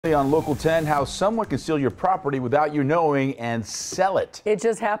On Local 10, how someone can steal your property without you knowing and sell it. It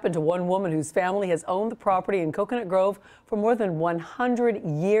just happened to one woman whose family has owned the property in Coconut Grove for more than 100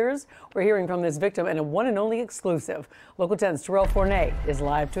 years. We're hearing from this victim in a one and only exclusive. Local 10's Terrell Fournay is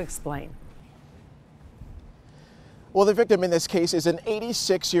live to explain. Well, the victim in this case is an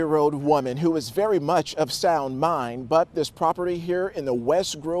 86-year-old woman who is very much of sound mind, but this property here in the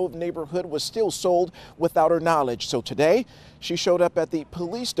West Grove neighborhood was still sold without her knowledge. So today, she showed up at the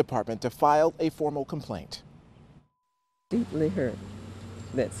police department to file a formal complaint. Deeply hurt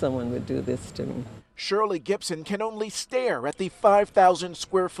that someone would do this to me. Shirley Gibson can only stare at the 5,000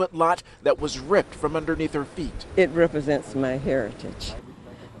 square foot lot that was ripped from underneath her feet. It represents my heritage.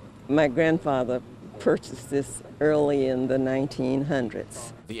 My grandfather purchased this early in the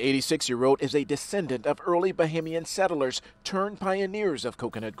 1900s. The 86-year-old is a descendant of early Bahamian settlers turned pioneers of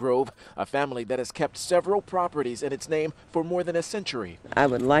Coconut Grove, a family that has kept several properties in its name for more than a century. I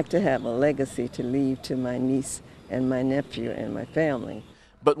would like to have a legacy to leave to my niece and my nephew and my family.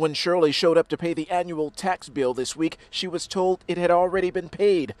 But when Shirley showed up to pay the annual tax bill this week, she was told it had already been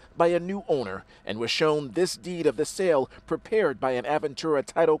paid by a new owner and was shown this deed of the sale prepared by an Aventura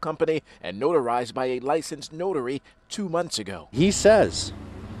title company and notarized by a licensed notary 2 months ago. He says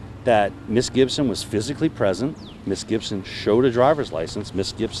that Miss Gibson was physically present. Miss Gibson showed a driver's license.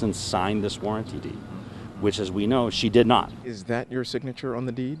 Miss Gibson signed this warranty deed, which, as we know, she did not. Is that your signature on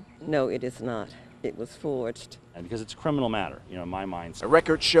the deed? No, it is not. It was forged. And because it's a criminal matter, in my mind. The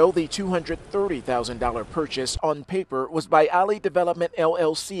records show the $230,000 purchase on paper was by Ali Development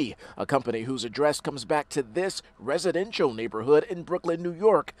LLC, a company whose address comes back to this residential neighborhood in Brooklyn, New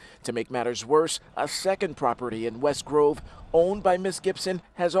York. To make matters worse, a second property in West Grove, owned by Miss Gibson,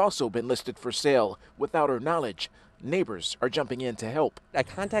 has also been listed for sale without her knowledge. Neighbors are jumping in to help. I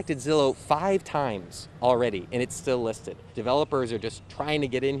contacted Zillow 5 times already, and it's still listed. Developers are just trying to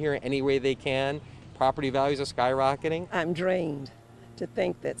get in here any way they can. Property values are skyrocketing. I'm drained to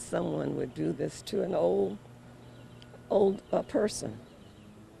think that someone would do this to an old person,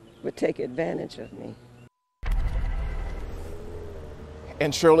 would take advantage of me.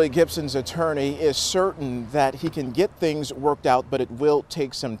 And Shirley Gibson's attorney is certain that he can get things worked out, but it will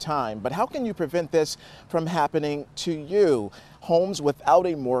take some time. But how can you prevent this from happening to you? Homes without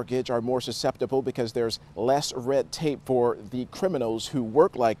a mortgage are more susceptible because there's less red tape for the criminals who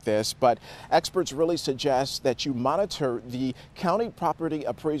work like this. But experts really suggest that you monitor the county property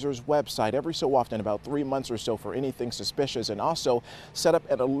appraiser's website every so often, about 3 months or so, for anything suspicious, and also set up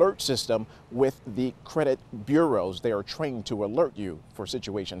an alert system with the credit bureaus. They are trained to alert you for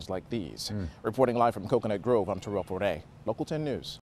situations like these. Reporting live from Coconut Grove, I'm Terrell Fournay, Local 10 News.